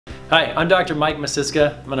Hi, I'm Dr. Mike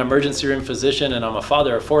Masiska. I'm an emergency room physician and I'm a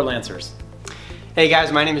father of 4 Lancers. Hey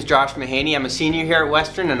guys, my name is Josh Mahaney. I'm a senior here at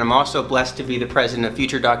Western and I'm also blessed to be the president of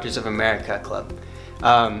Future Doctors of America Club.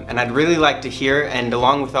 And I'd really like to hear, and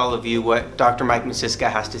along with all of you, what Dr. Mike Masiska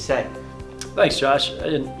has to say. Thanks, Josh.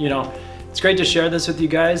 And, it's great to share this with you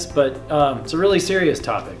guys, but it's a really serious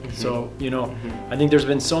topic. So, I think there's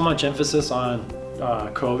been so much emphasis on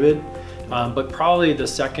COVID, but probably the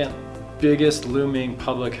second biggest looming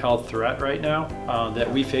public health threat right now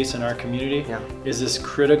that we face in our community is this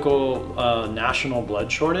critical national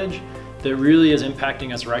blood shortage that really is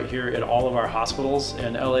impacting us right here at all of our hospitals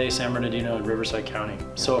in LA, San Bernardino, and Riverside County.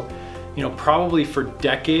 So, probably for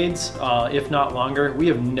decades, if not longer, we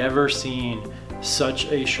have never seen such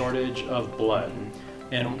a shortage of blood.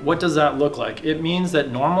 And what does that look like? It means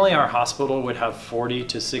that normally our hospital would have 40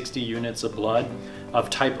 to 60 units of blood of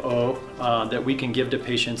type O that we can give to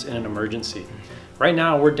patients in an emergency. Right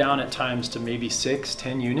now we're down at times to maybe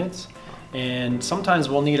 6-10 units, and sometimes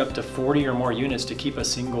we'll need up to 40 or more units to keep a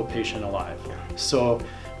single patient alive. So,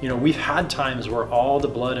 we've had times where all the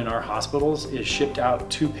blood in our hospitals is shipped out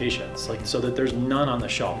to patients, so that there's none on the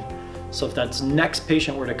shelf. So if that next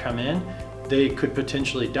patient were to come in, they could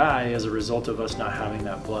potentially die as a result of us not having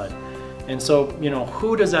that blood. And so,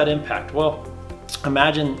 who does that impact? Well,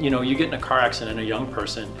 imagine, you get in a car accident, a young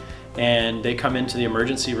person, and they come into the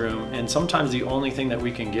emergency room, and sometimes the only thing that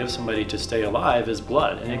we can give somebody to stay alive is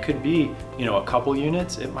blood. And it could be, a couple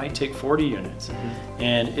units, it might take 40 units.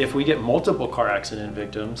 And if we get multiple car accident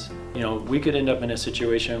victims, we could end up in a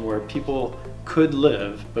situation where people could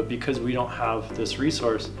live, but because we don't have this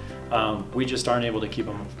resource, we just aren't able to keep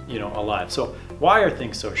them, alive. So why are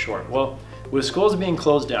things so short? Well, with schools being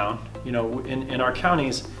closed down, in our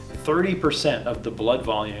counties, 30% of the blood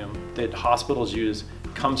volume that hospitals use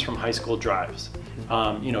comes from high school drives.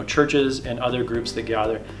 Churches and other groups that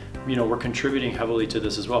gather, we're contributing heavily to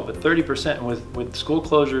this as well. But 30% with school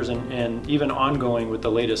closures and even ongoing with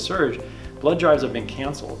the latest surge, blood drives have been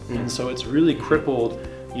canceled. And so it's really crippled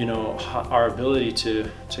our ability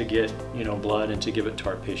to get blood and to give it to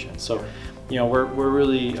our patients. So we're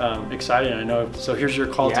really excited. I know. So here's your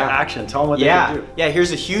call to action. Tell them what they can do. Yeah,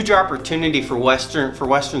 here's a huge opportunity for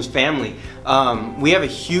Western's family. We have a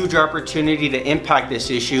huge opportunity to impact this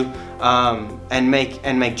issue and make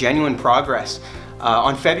genuine progress.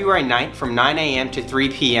 On February 9th from 9 a.m. to 3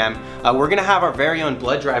 p.m. We're going to have our very own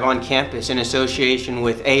blood drive on campus in association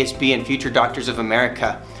with ASB and Future Doctors of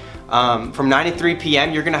America. From 9 to 3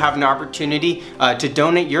 p.m. you're going to have an opportunity to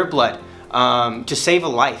donate your blood to save a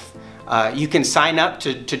life. You can sign up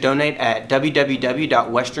to donate at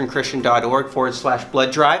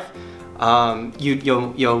www.westernchristian.org/blood drive.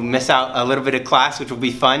 You'll miss out a little bit of class, which will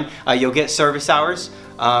be fun. You'll get service hours,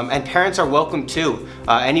 and parents are welcome too.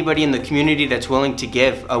 Anybody in the community that's willing to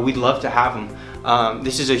give, we'd love to have them.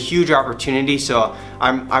 This is a huge opportunity, so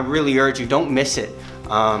I really urge you, don't miss it.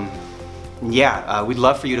 We'd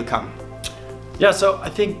love for you to come. Yeah, so I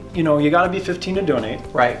think, you gotta be 15 to donate.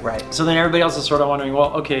 Right. So then everybody else is sort of wondering,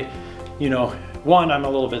 well, okay, one, I'm a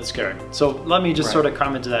little bit scared. So let me just sort of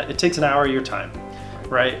comment to that. It takes an hour of your time,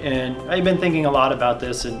 right? And I've been thinking a lot about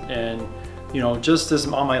this and just as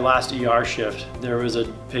on my last ER shift, there was a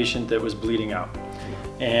patient that was bleeding out.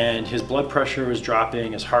 And his blood pressure was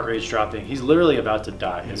dropping, his heart rate's dropping. He's literally about to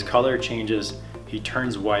die. His color changes, he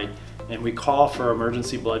turns white, and we call for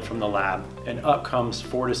emergency blood from the lab, and up comes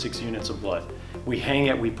 4 to 6 units of blood. We hang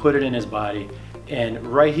it, we put it in his body, and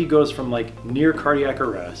he goes from near cardiac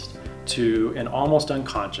arrest to an almost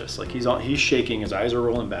unconscious, he's shaking, his eyes are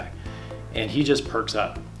rolling back, and he just perks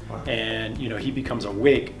up. Wow. And he becomes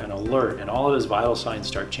awake and alert, and all of his vital signs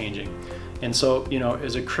start changing. And so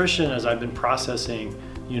as a Christian, as I've been processing,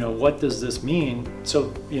 what does this mean?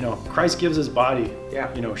 So Christ gives his body,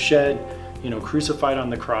 shed, crucified on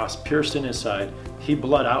the cross, pierced in his side. He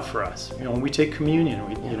bled out for us. When we take communion,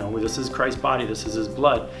 this is Christ's body, this is his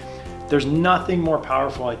blood. There's nothing more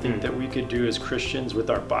powerful, I think, that we could do as Christians with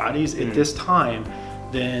our bodies at this time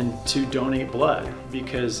than to donate blood,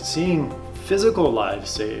 because seeing physical lives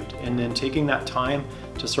saved and then taking that time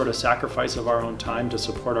to sort of sacrifice of our own time to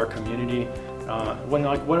support our community,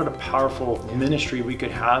 what a powerful ministry we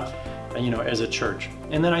could have, as a church.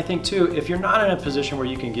 And then I think too, if you're not in a position where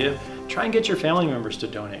you can give, try and get your family members to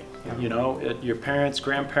donate. Your parents,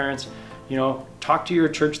 grandparents, talk to your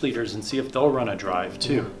church leaders and see if they'll run a drive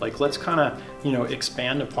too. Let's kind of,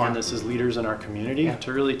 expand upon this as leaders in our community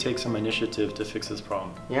to really take some initiative to fix this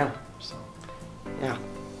problem.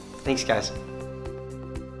 Thanks, guys.